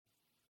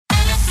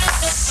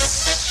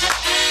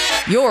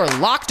You're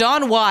Locked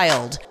On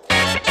Wild.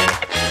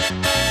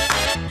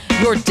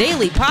 Your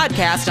daily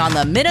podcast on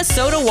the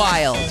Minnesota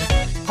Wild.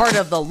 Part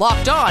of the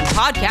Locked On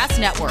Podcast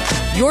Network.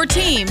 Your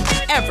team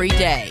every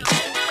day.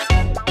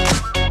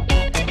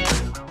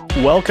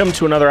 Welcome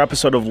to another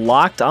episode of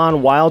Locked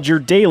On Wild, your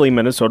daily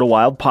Minnesota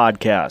Wild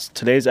podcast.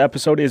 Today's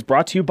episode is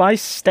brought to you by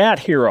Stat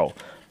Hero,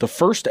 the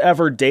first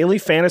ever daily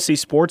fantasy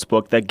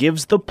sportsbook that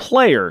gives the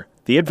player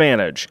the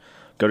advantage.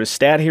 Go to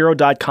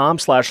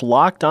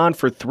stathero.com/lockedon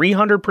for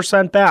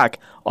 300% back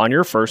on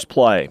your first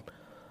play.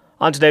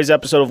 On today's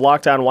episode of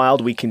Locked On Wild,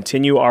 we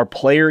continue our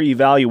player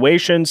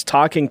evaluations,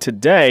 talking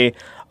today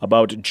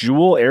about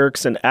Joel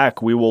Eriksson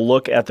Ek. We will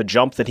look at the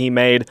jump that he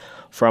made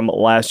from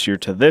last year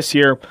to this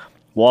year.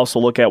 We'll also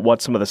look at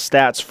what some of the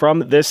stats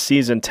from this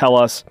season tell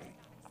us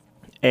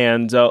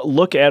and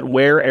look at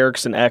where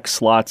Eriksson Ek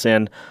slots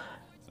in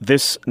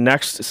this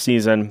next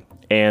season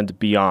and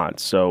beyond.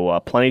 So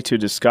plenty to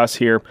discuss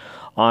here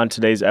on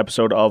today's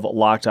episode of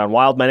Locked On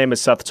Wild. My name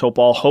is Seth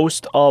Topal,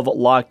 host of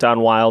Locked On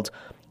Wild,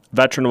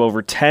 veteran of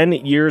over 10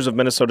 years of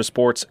Minnesota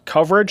sports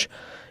coverage,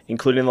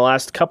 including the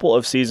last couple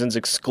of seasons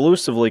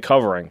exclusively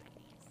covering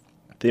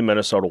the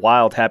Minnesota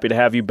Wild. Happy to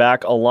have you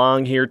back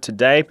along here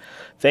today.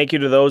 Thank you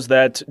to those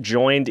that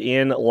joined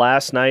in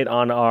last night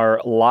on our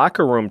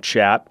locker room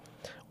chat,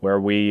 where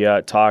we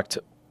talked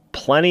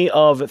plenty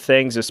of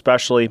things,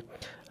 especially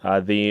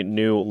the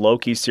new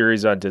Loki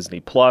series on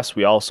Disney+.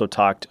 We also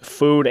talked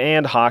food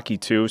and hockey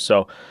too,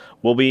 so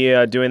we'll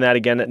be doing that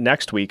again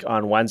next week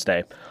on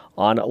Wednesday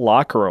on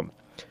Locker Room.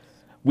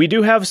 We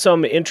do have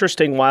some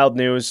interesting Wild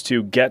news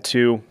to get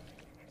to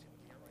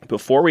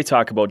before we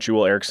talk about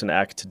Joel Eriksson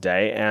Ek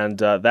today, and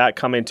that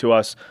coming to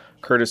us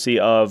courtesy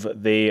of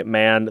the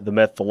man, the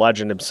myth, the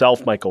legend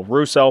himself, Michael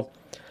Russo,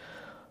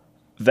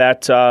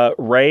 that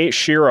Ray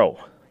Shero,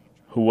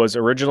 who was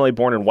originally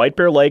born in White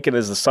Bear Lake and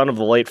is the son of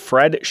the late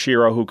Fred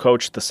Shero, who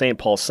coached the St.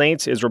 Paul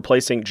Saints, is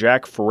replacing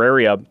Jack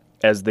Ferreira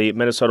as the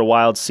Minnesota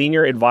Wild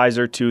senior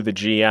advisor to the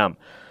GM.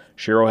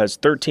 Shero has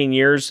 13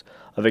 years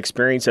of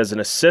experience as an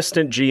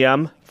assistant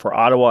GM for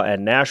Ottawa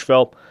and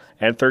Nashville,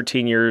 and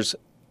 13 years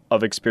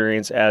of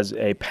experience as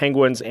a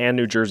Penguins and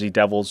New Jersey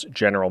Devils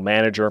general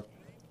manager.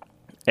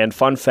 And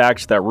fun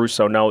fact that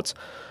Russo notes,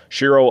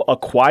 Shero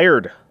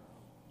acquired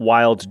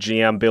Wild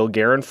GM Bill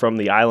Guerin from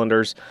the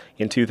Islanders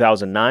in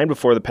 2009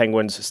 before the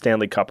Penguins'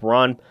 Stanley Cup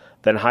run,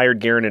 then hired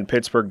Guerin in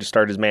Pittsburgh to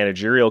start his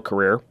managerial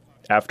career.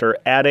 After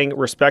adding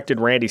respected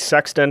Randy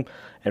Sexton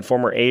and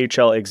former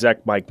AHL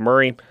exec Mike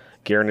Murray,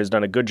 Guerin has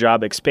done a good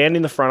job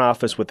expanding the front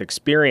office with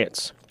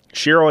experience.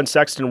 Shero and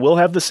Sexton will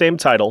have the same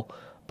title,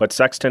 but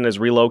Sexton is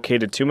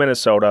relocated to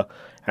Minnesota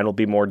and will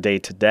be more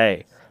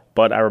day-to-day.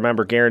 But I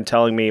remember Guerin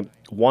telling me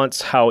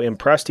once how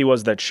impressed he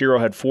was that Shero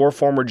had 4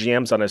 former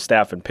GMs on his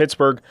staff in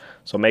Pittsburgh,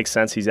 so it makes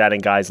sense he's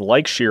adding guys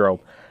like Shero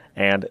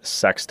and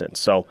Sexton.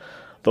 So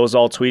those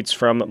all tweets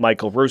from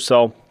Michael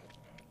Russo.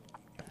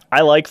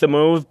 I like the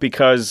move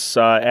because,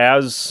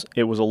 as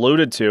it was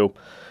alluded to,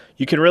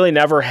 you can really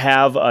never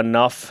have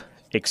enough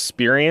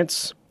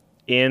experience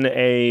in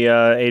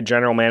a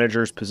general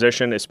manager's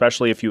position,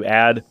 especially if you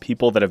add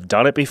people that have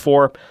done it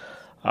before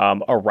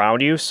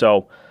around you.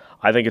 So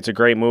I think it's a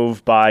great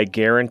move by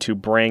Guerin to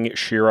bring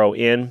Shero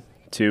in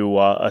to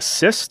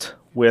assist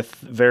with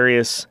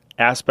various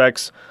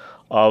aspects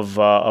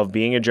of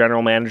being a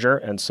general manager,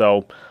 and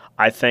so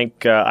I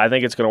think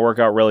it's going to work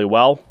out really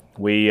well.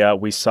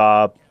 We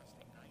saw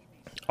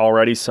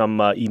already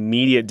some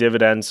immediate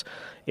dividends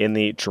in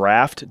the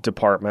draft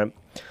department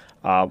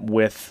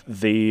with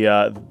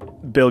the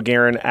Bill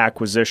Guerin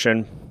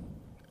acquisition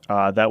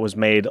that was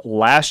made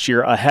last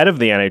year ahead of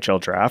the NHL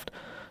draft.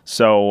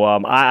 So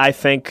I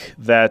think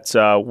that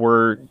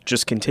we're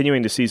just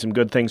continuing to see some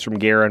good things from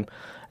Guerin,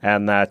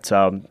 and that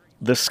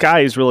the sky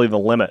is really the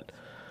limit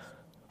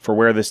for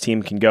where this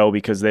team can go,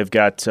 because they've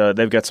got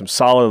some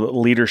solid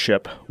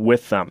leadership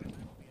with them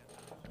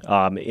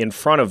in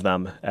front of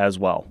them as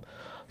well.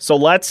 So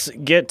let's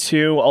get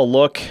to a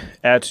look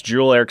at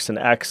Joel Eriksson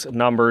Ek's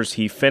numbers.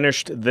 He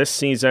finished this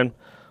season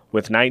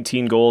with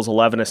 19 goals,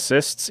 11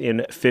 assists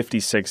in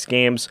 56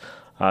 games.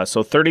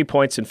 So 30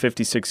 points in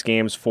 56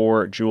 games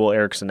for Joel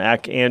Eriksson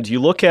Ek. And you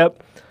look at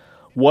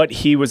what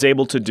he was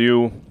able to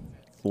do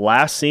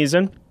last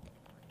season.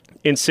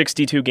 In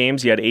 62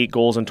 games, he had 8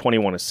 goals and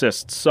 21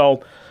 assists.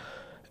 So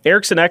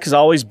Eriksson Ek has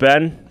always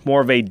been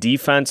more of a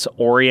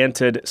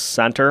defense-oriented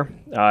center,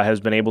 has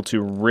been able to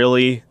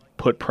really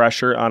put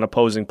pressure on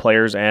opposing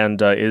players,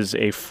 and is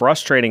a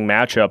frustrating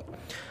matchup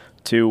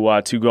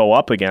to go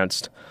up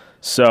against.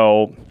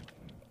 So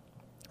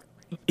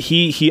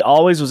he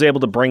always was able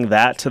to bring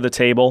that to the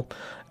table,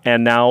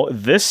 and now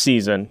this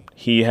season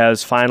he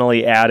has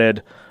finally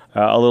added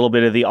a little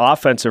bit of the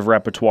offensive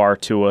repertoire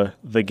to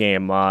the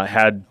game.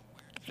 Had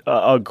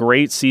a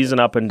great season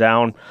up and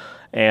down,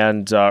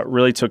 and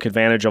really took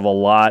advantage of a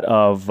lot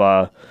of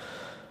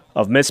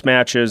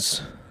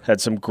mismatches. Had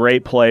some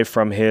great play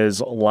from his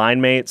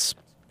line mates,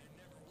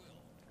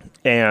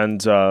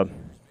 and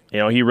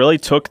he really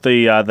took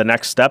the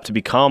next step to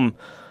become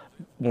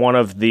one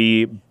of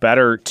the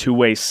better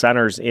two-way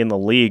centers in the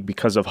league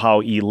because of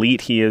how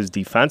elite he is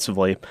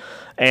defensively.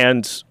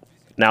 And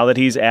now that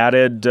he's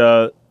added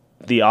the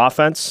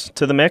offense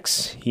to the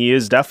mix, he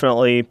is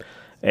definitely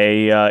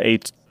a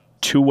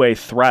two-way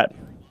threat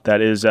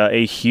that is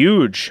a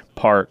huge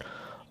part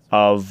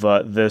of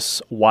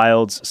this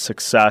Wild's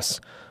success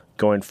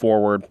going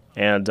forward.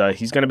 And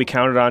he's going to be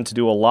counted on to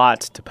do a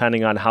lot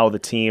depending on how the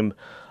team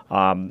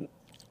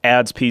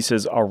adds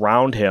pieces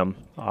around him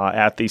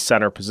at the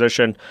center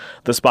position,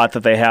 the spot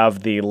that they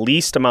have the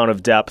least amount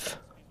of depth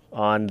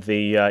on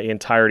the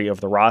entirety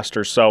of the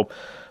roster. So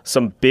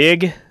some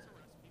big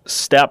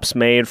steps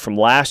made from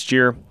last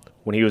year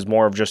when he was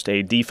more of just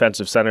a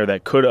defensive center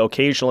that could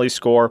occasionally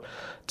score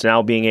to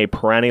now being a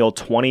perennial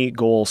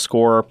 20-goal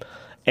scorer.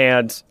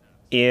 And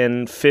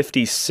in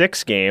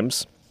 56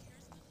 games,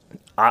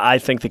 I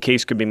think the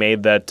case could be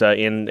made that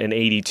in an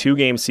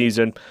 82-game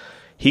season,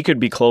 he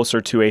could be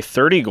closer to a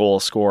 30-goal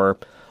scorer.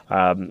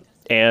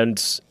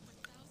 And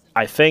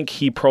I think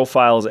he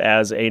profiles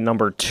as a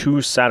number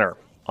 2 center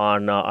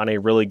on a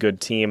really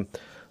good team.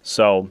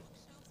 So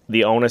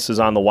the onus is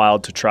on the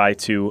Wild to try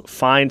to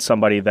find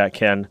somebody that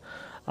can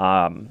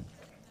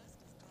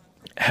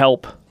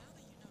help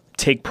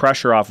take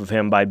pressure off of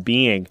him by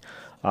being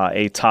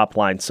a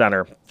top-line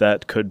center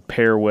that could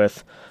pair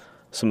with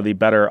some of the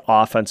better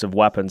offensive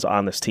weapons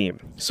on this team.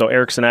 So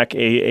Eriksson Ek,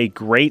 a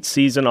great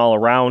season all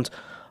around,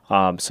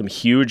 some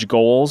huge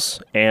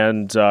goals,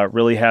 and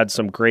really had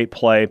some great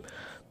play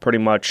pretty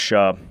much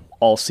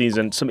all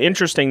season. Some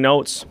interesting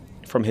notes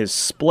from his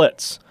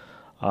splits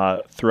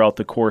throughout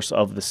the course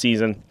of the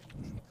season.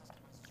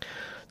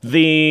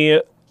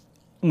 The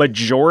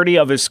majority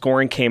of his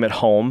scoring came at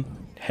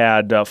home,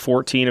 had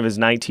 14 of his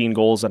 19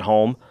 goals at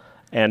home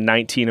and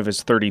 19 of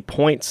his 30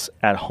 points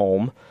at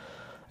home,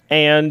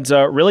 and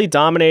really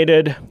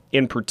dominated,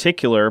 in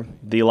particular,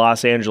 the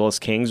Los Angeles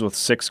Kings with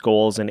 6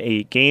 goals in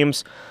 8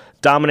 games.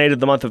 Dominated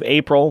the month of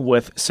April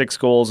with 6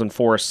 goals and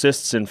 4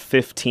 assists in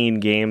 15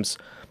 games,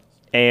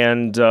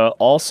 and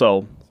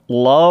also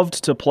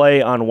loved to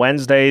play on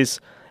Wednesdays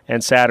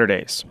and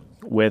Saturdays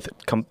with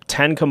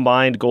 10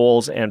 combined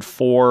goals and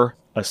 4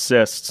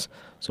 assists,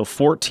 so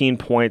 14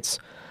 points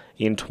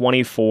in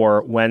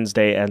 24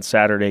 Wednesday and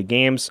Saturday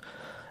games.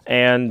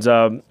 And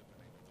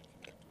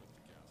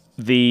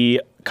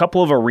the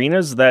couple of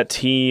arenas that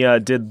he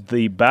did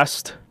the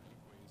best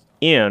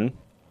in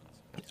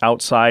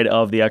outside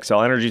of the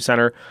Xcel Energy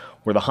Center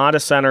were the Honda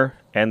Center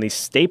and the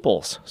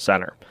Staples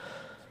Center.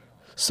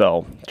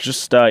 So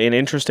just an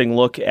interesting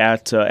look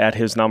at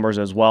his numbers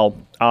as well.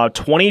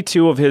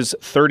 22 of his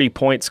 30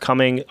 points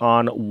coming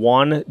on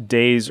 1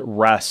 day's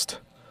rest.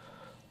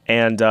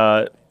 And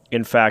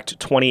in fact,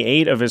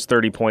 28 of his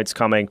 30 points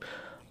coming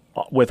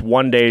with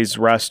 1 day's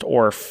rest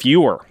or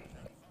fewer.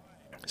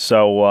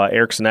 So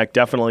Eriksson Ek,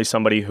 definitely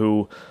somebody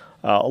who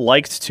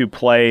liked to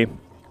play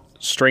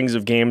strings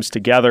of games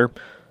together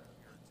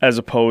as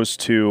opposed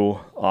to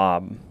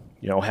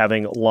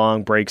having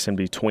long breaks in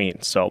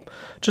between. So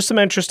just some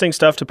interesting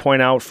stuff to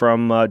point out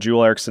from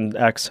Joel Eriksson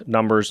Ek's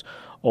numbers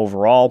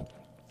overall.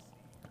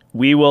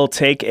 We will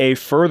take a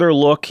further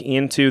look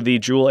into the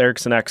Joel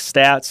Eriksson Ek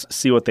stats,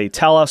 see what they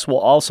tell us. We'll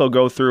also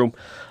go through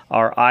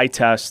our eye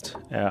test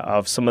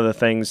of some of the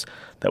things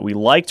that we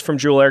liked from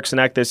Joel Eriksson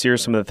Ek this year,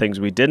 some of the things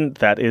we didn't.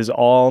 That is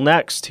all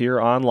next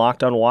here on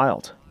Locked on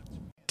Wild.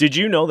 Did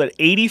you know that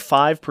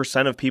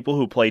 85% of people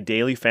who play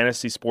daily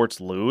fantasy sports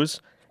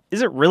lose?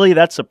 Is it really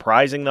that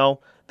surprising,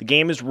 though? The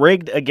game is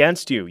rigged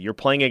against you. You're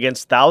playing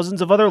against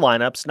thousands of other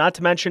lineups, not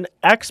to mention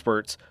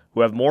experts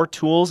who have more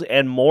tools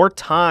and more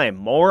time.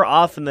 More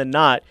often than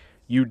not,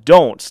 you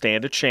don't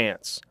stand a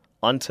chance.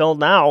 Until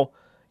now,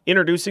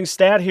 introducing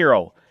Stat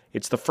Hero.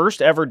 It's the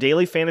first ever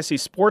daily fantasy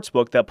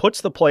sportsbook that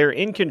puts the player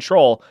in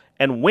control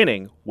and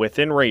winning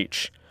within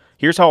reach.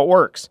 Here's how it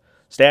works.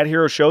 Stat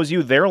Hero shows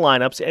you their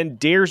lineups and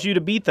dares you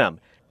to beat them.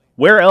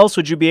 Where else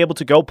would you be able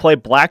to go play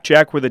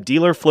blackjack where the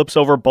dealer flips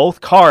over both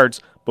cards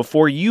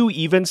before you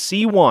even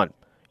see one?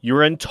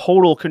 You're in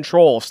total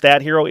control.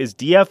 Stat Hero is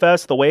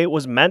DFS the way it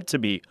was meant to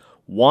be,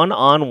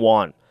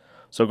 one-on-one.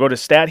 So go to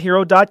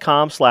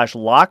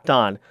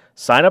stathero.com/lockedon,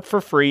 sign up for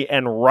free,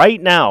 and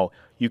right now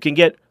you can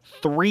get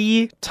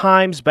 3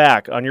 times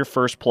back on your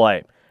first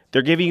play.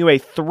 They're giving you a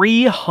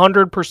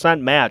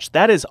 300% match.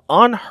 That is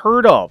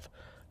unheard of.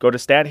 Go to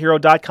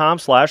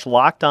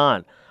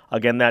stathero.com/lockedon.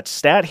 Again,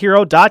 that's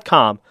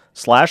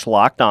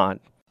stathero.com/lockedon.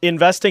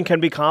 Investing can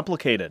be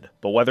complicated,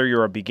 but whether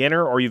you're a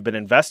beginner or you've been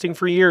investing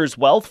for years,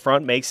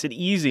 Wealthfront makes it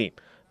easy.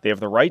 They have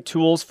the right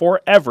tools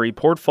for every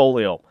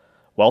portfolio.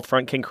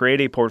 Wealthfront can create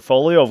a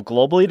portfolio of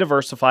globally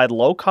diversified,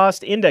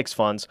 low-cost index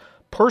funds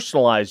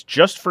personalized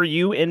just for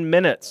you in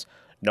minutes.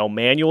 No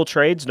manual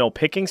trades, no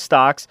picking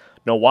stocks,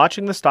 no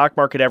watching the stock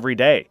market every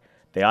day.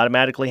 They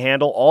automatically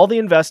handle all the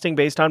investing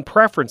based on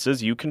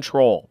preferences you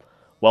control.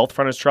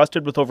 Wealthfront is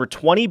trusted with over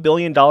 $20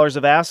 billion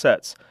of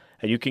assets,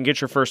 and you can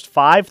get your first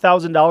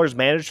 $5,000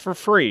 managed for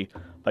free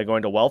by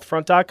going to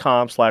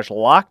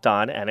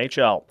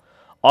wealthfront.com/lockedonnhl.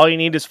 All you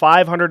need is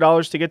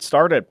 $500 to get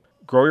started.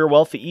 Grow your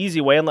wealth the easy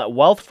way and let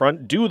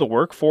Wealthfront do the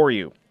work for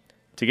you.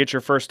 To get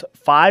your first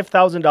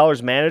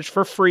 $5,000 managed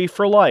for free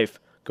for life,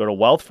 go to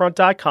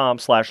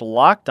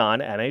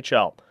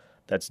wealthfront.com/lockedonnhl.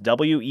 That's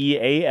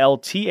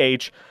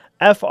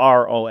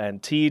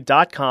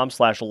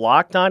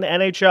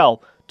wealthfront.com/lockedonnhl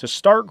to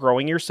start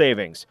growing your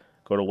savings.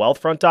 Go to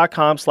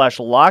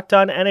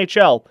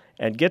wealthfront.com/lockedonnhl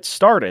and get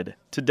started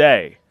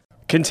today.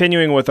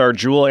 Continuing with our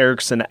Joel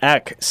Eriksson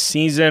Ek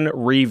season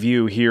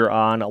review here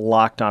on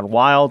Locked On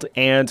Wild,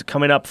 and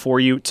coming up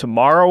for you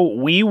tomorrow,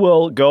 we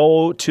will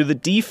go to the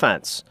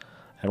defense,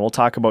 and we'll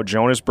talk about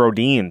Jonas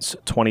Brodin's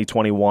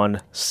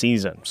 2021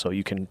 season. So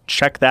you can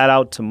check that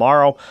out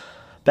tomorrow.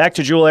 Back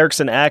to Joel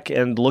Eriksson Ek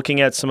and looking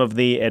at some of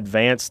the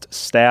advanced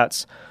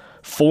stats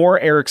for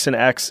Eriksson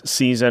Ek's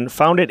season.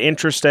 Found it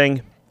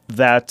interesting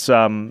that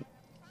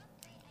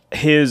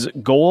his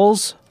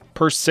goals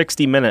per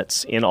 60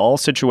 minutes in all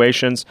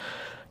situations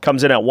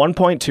comes in at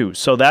 1.2.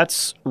 So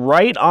that's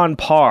right on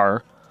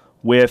par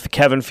with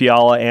Kevin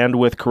Fiala and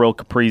with Kirill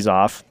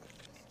Kaprizov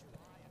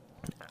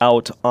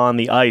out on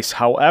the ice.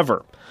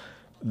 However,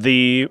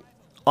 the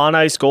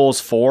on-ice goals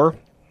for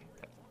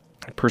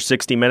per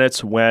 60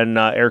 minutes when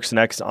Eriksson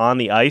Ek is on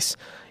the ice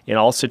in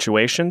all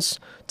situations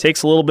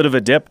takes a little bit of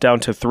a dip down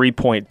to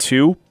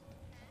 3.2.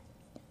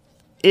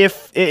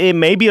 If it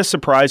may be a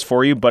surprise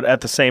for you, but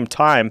at the same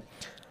time,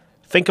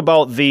 think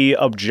about the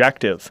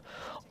objective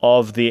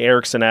of the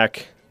Eriksson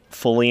Ek,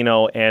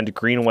 Foligno, and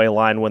Greenway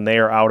line when they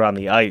are out on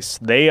the ice.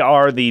 They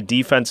are the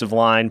defensive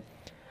line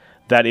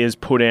that is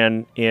put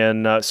in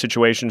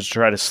situations to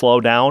try to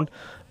slow down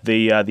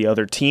the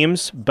other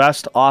team's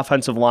best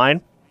offensive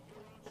line.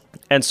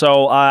 And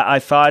so I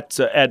thought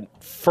at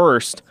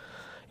first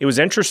it was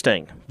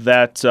interesting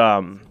that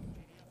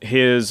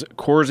his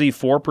Corsi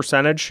for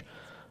percentage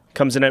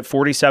comes in at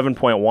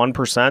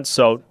 47.1%,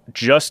 so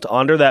just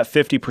under that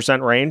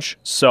 50% range.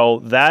 So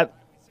that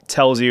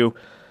tells you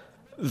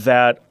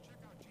that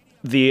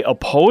the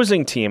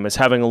opposing team is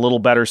having a little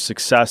better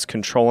success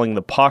controlling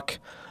the puck.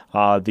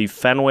 The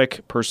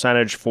Fenwick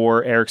percentage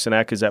for Eriksson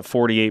Ek is at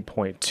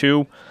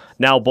 48.2.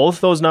 Now, both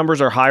those numbers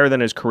are higher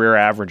than his career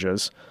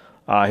averages.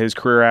 His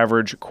career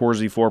average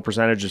Corsi for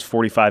percentage is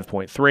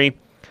 45.3,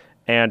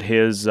 and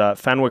his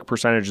Fenwick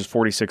percentage is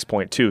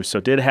 46.2. So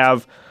did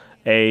have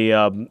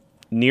a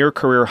near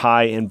career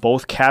high in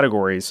both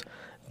categories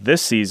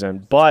this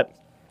season. But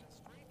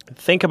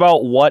think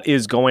about what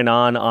is going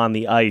on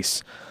the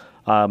ice.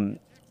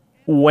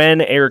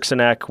 When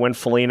Eriksson Ek, when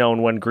Foligno,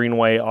 and when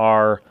Greenway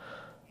are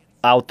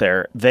out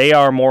there, they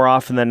are more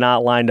often than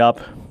not lined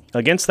up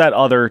against that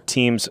other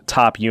team's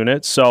top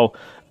unit. So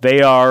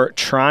they are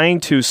trying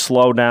to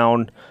slow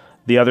down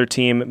the other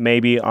team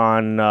maybe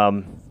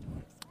on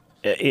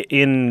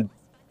in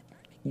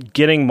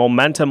getting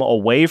momentum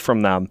away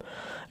from them.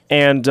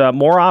 And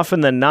more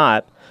often than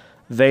not,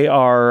 they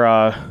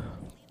are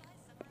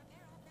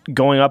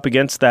going up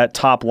against that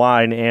top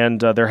line,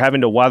 and they're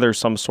having to weather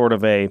some sort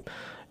of a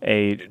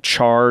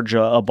charge,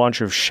 a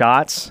bunch of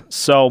shots.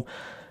 So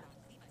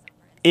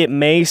it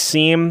may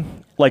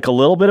seem like a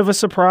little bit of a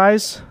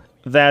surprise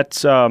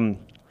that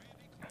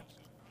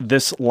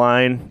this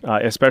line,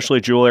 especially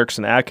Joel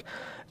Eriksson Ek,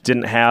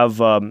 didn't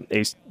have a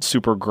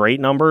super great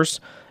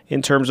numbers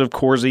in terms of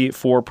Corsi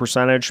for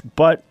percentage,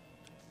 but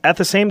at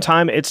the same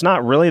time, it's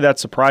not really that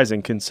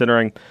surprising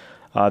considering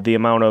the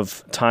amount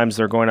of times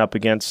they're going up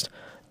against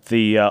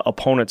the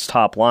opponent's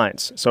top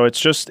lines. So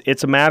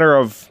it's a matter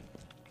of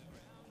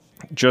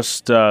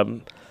just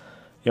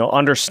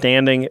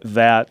understanding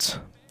that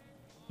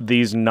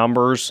these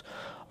numbers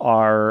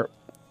are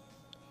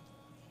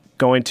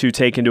going to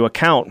take into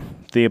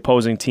account the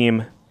opposing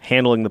team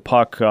handling the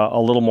puck a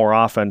little more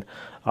often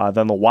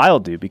than the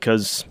Wild do,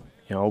 because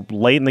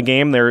late in the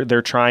game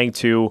they're trying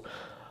to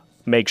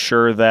make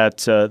sure that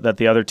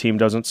the other team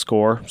doesn't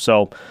score.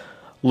 So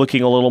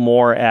looking a little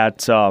more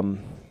at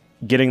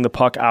getting the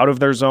puck out of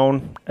their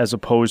zone as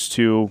opposed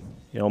to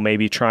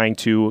maybe trying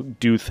to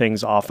do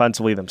things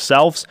offensively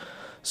themselves.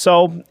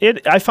 So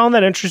I found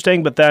that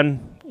interesting, but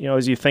then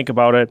as you think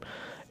about it,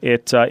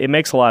 it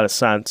makes a lot of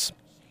sense.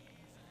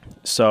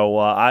 So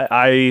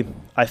I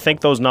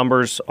think those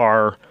numbers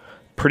are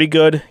pretty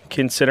good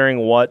considering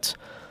what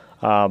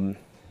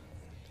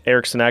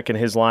Eriksson Ek and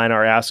his line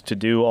are asked to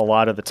do a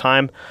lot of the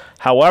time.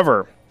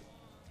 However,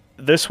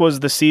 this was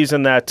the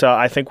season that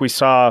I think we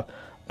saw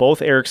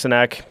both Eriksson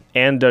Ek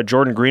and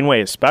Jordan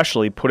Greenway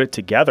especially put it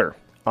together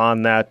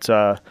on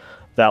that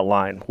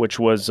line, which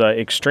was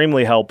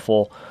extremely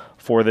helpful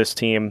for this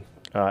team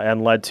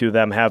and led to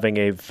them having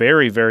a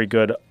very, very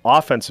good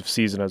offensive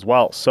season as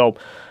well. So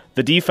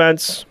the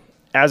defense,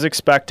 as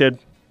expected,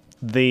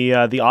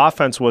 the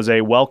offense was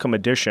a welcome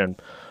addition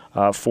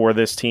for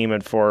this team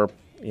and for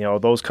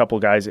those couple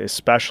guys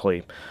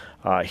especially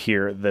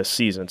here this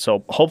season.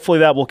 So hopefully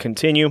that will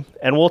continue,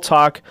 and we'll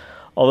talk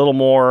a little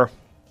more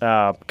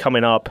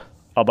coming up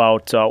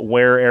about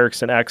where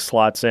Eriksson Ek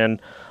slots in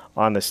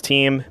on this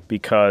team,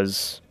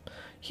 because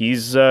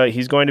he's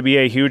going to be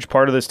a huge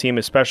part of this team,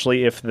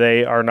 especially if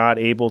they are not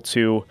able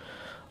to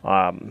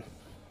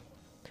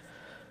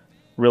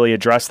really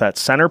address that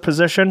center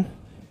position.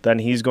 Then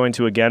he's going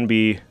to again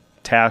be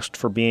tasked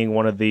for being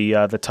one of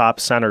the top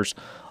centers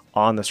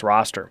on this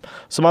roster.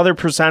 Some other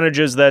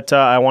percentages that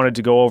I wanted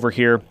to go over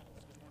here.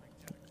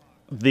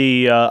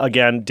 The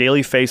again,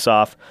 daily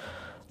face-off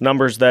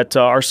numbers that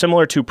are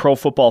similar to Pro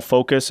Football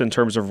Focus in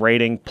terms of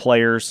rating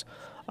players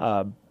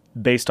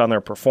based on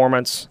their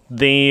performance.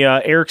 The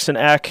Eriksson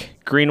Ek,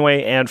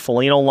 Greenway, and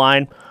Foligno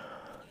line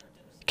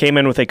came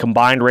in with a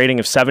combined rating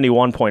of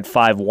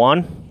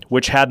 71.51,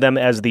 which had them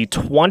as the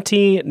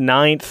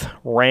 29th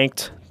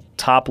ranked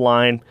top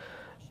line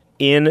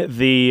in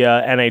the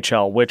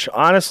NHL, which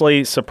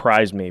honestly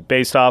surprised me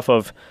based off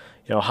of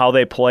how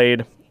they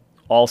played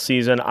all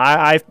season.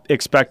 I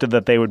expected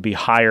that they would be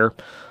higher.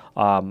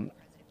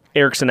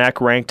 Eriksson Ek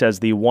ranked as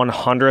the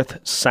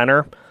 100th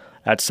center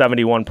at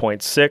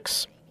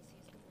 71.6.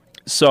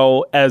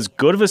 So as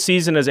good of a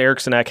season as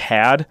Eriksson Ek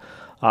had,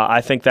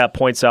 I think that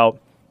points out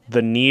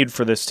the need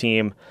for this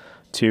team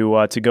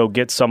to go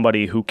get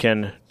somebody who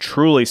can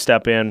truly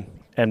step in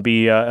and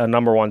be a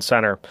number one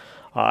center.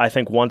 I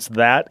think once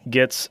that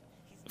gets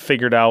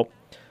figured out,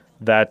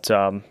 that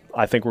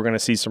I think we're going to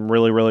see some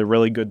really, really,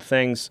 really good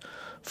things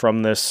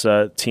from this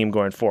team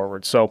going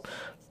forward. So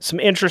some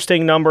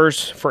interesting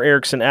numbers for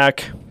Eriksson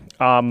Ek.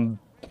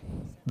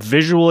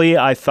 Visually,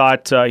 I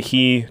thought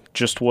he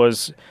just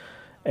was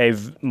a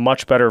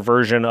much better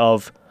version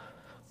of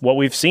what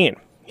we've seen.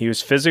 He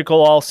was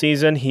physical all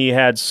season. He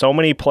had so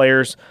many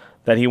players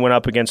that he went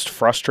up against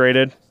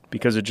frustrated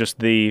because of just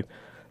the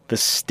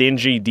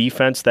stingy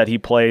defense that he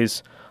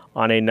plays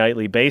on a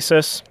nightly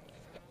basis.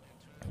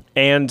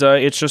 And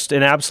it's just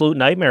an absolute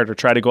nightmare to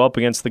try to go up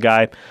against the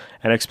guy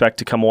and expect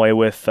to come away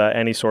with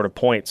any sort of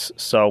points.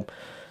 So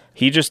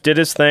he just did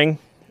his thing,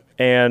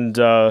 and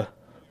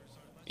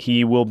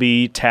he will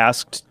be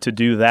tasked to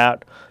do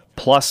that,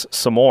 plus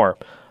some more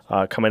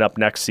coming up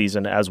next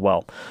season as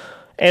well.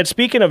 And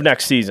speaking of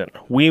next season,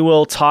 we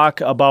will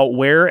talk about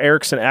where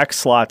Eriksson Ek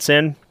slots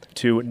in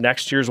to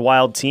next year's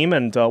Wild team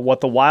and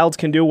what the Wild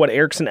can do, what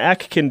Eriksson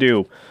Ek can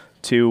do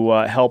to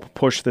help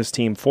push this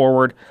team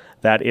forward.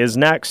 That is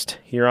next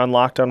here on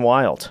Locked on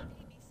Wild.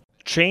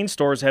 Chain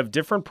stores have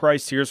different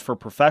price tiers for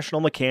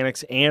professional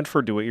mechanics and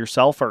for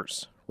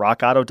do-it-yourselfers.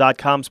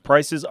 RockAuto.com's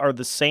prices are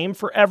the same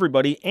for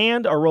everybody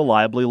and are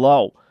reliably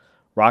low.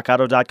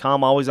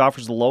 RockAuto.com always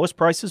offers the lowest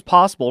prices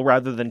possible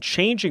rather than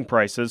changing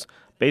prices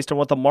based on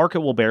what the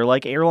market will bear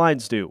like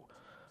airlines do.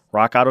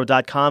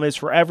 RockAuto.com is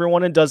for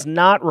everyone and does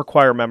not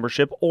require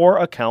membership or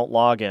account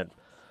login.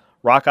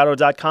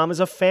 RockAuto.com is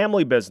a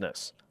family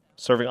business,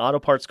 serving auto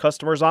parts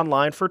customers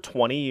online for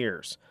 20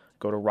 years.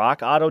 Go to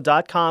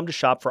rockauto.com to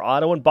shop for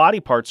auto and body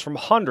parts from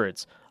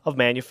hundreds of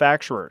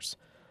manufacturers.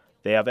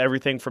 They have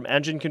everything from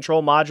engine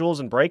control modules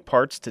and brake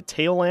parts to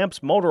tail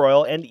lamps, motor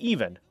oil, and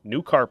even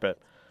new carpet.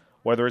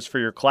 Whether it's for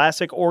your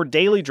classic or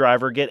daily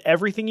driver, get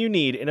everything you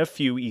need in a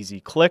few easy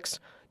clicks,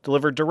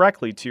 delivered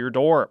directly to your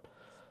door.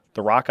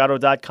 The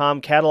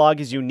rockauto.com catalog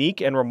is unique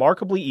and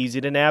remarkably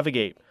easy to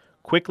navigate.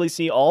 Quickly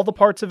see all the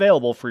parts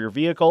available for your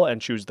vehicle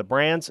and choose the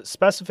brands,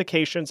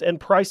 specifications, and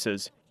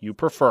prices you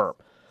prefer.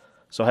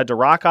 So head to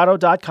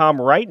rockauto.com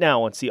right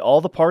now and see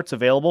all the parts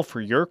available for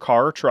your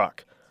car or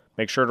truck.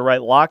 Make sure to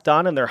write Locked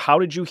On in their How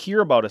Did You Hear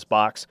About Us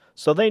box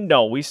so they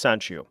know we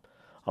sent you.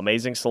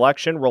 Amazing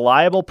selection,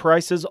 reliable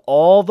prices,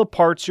 all the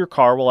parts your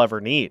car will ever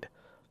need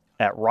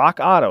at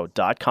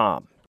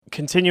rockauto.com.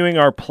 Continuing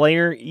our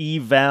player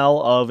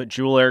eval of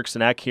Joel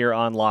Eriksson Ek here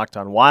on Locked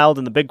on Wild.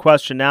 And the big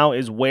question now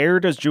is, where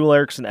does Joel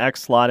Eriksson Ek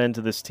slot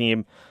into this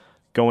team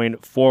going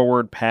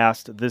forward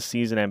past this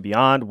season and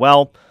beyond?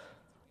 Well,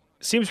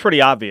 it seems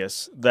pretty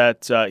obvious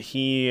that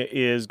he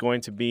is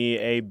going to be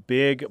a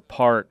big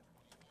part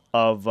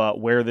of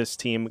where this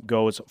team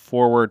goes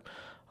forward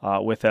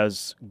with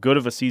as good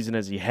of a season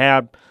as he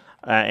had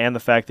and the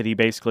fact that he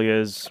basically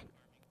is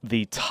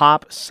the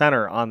top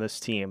center on this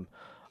team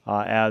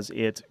as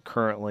it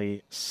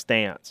currently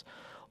stands.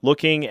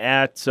 Looking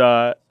at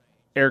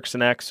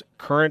Eriksson Ek's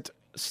current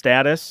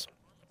status,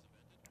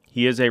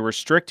 he is a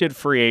restricted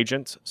free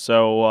agent,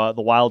 so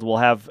the Wild will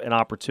have an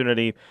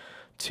opportunity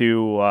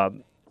to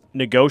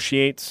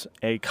negotiate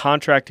a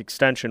contract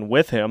extension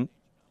with him.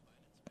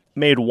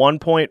 Made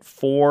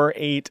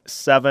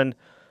 $1.487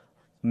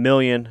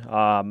 million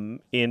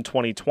in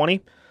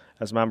 2020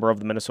 as a member of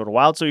the Minnesota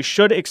Wild, so he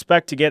should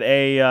expect to get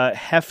a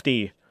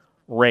hefty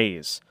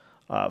raise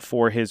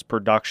for his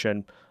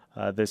production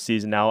this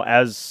season. Now,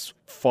 as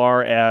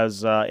far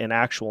as an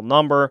actual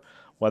number,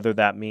 whether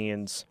that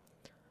means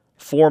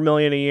 $4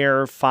 million a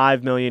year,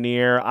 $5 million a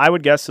year, I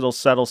would guess it'll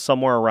settle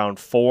somewhere around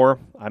 $4.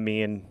 I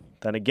mean,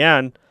 then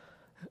again,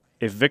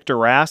 if Victor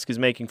Rask is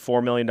making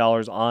 $4 million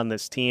on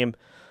this team,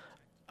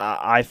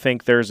 I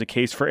think there's a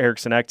case for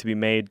Eriksson Ek to be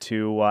made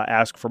to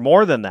ask for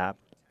more than that.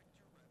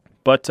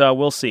 But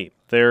we'll see.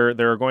 There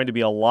are going to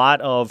be a lot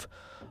of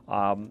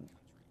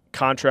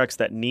contracts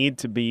that need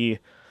to be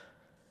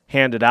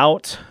handed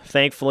out.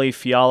 Thankfully,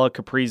 Fiala,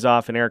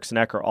 Kaprizov, and Eriksson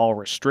Ek are all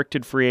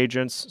restricted free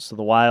agents, so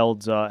the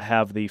Wild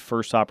have the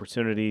first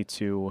opportunity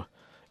to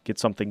get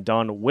something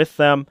done with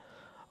them.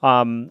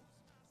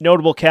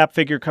 Notable cap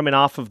figure coming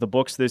off of the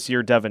books this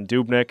year, Devin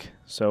Dubnyk.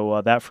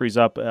 So that frees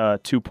up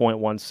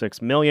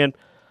 $2.16 million.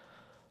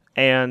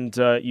 And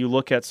you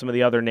look at some of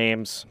the other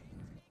names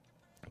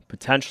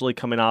potentially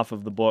coming off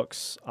of the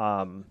books.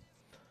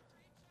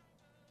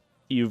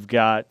 You've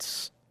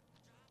got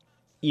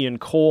Ian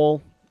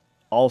Cole,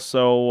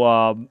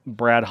 also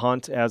Brad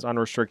Hunt as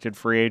unrestricted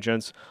free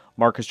agents,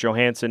 Marcus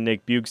Johansson,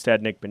 Nick Bjugstad,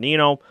 Nick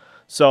Bonino.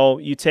 So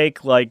you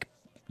take like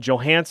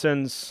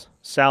Johansson's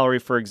salary,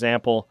 for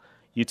example,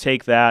 you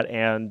take that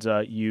and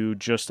you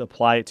just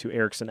apply it to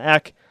Eriksson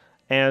Ek,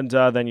 and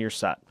then you're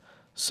set.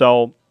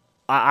 So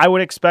I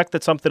would expect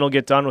that something will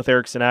get done with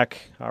Eriksson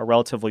Ek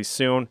relatively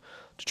soon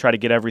to try to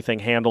get everything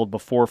handled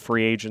before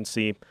free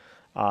agency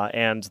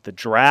and the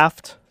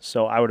draft.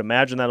 So I would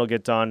imagine that'll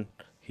get done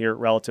here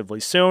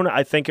relatively soon.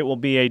 I think it will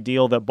be a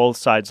deal that both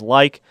sides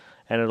like,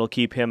 and it'll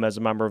keep him as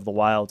a member of the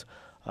Wild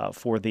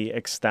for the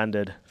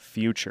extended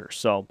future.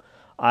 So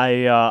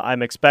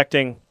I'm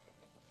expecting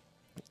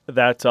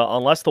that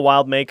unless the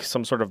Wild make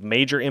some sort of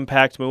major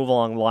impact move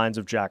along the lines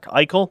of Jack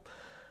Eichel,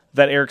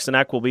 that Eriksson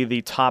Ek will be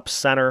the top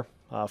center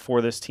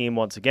for this team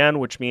once again,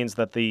 which means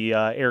that the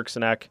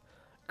Eriksson Ek,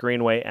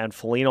 Greenway, and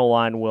Foligno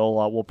line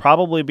will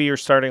probably be your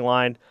starting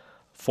line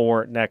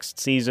for next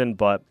season.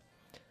 But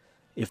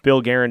if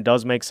Bill Guerin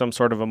does make some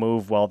sort of a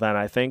move, well, then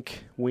I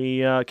think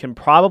we can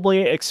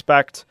probably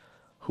expect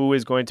who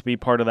is going to be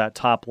part of that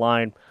top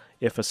line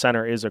if a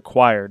center is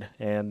acquired.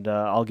 And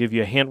I'll give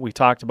you a hint. We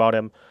talked about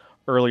him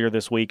earlier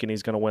this week, and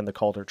he's going to win the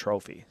Calder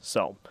Trophy.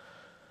 So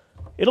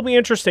it'll be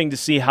interesting to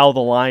see how the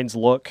lines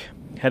look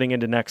heading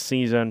into next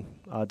season,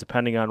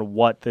 depending on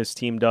what this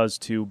team does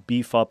to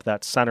beef up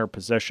that center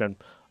position.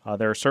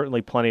 There are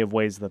certainly plenty of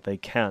ways that they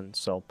can.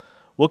 So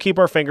we'll keep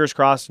our fingers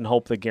crossed and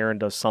hope that Guerin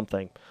does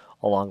something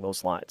along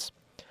those lines.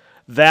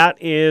 That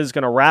is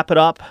going to wrap it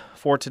up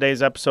for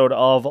today's episode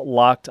of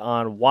Locked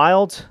on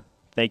Wild.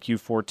 Thank you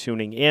for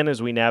tuning in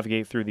as we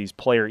navigate through these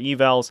player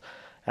evals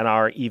and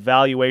our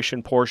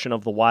evaluation portion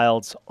of the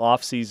Wild's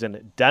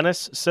offseason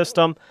Dennis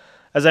system.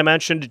 As I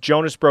mentioned,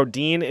 Jonas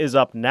Brodin is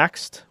up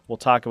next. We'll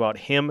talk about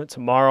him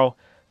tomorrow,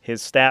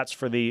 his stats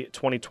for the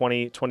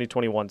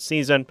 2020-2021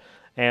 season,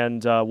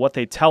 and what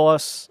they tell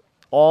us.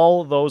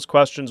 All those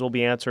questions will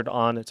be answered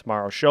on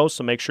tomorrow's show,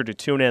 so make sure to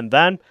tune in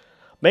then.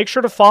 Make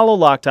sure to follow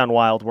Locked on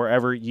Wild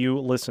wherever you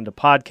listen to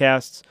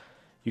podcasts.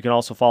 You can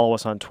also follow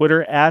us on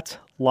Twitter at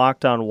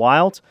Locked on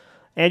Wild.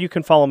 And you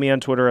can follow me on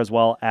Twitter as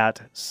well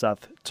at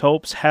Seth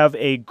Topes. Have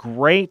a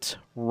great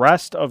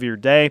rest of your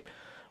day.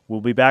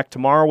 We'll be back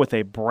tomorrow with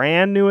a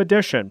brand new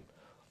edition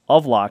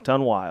of Locked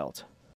on Wild.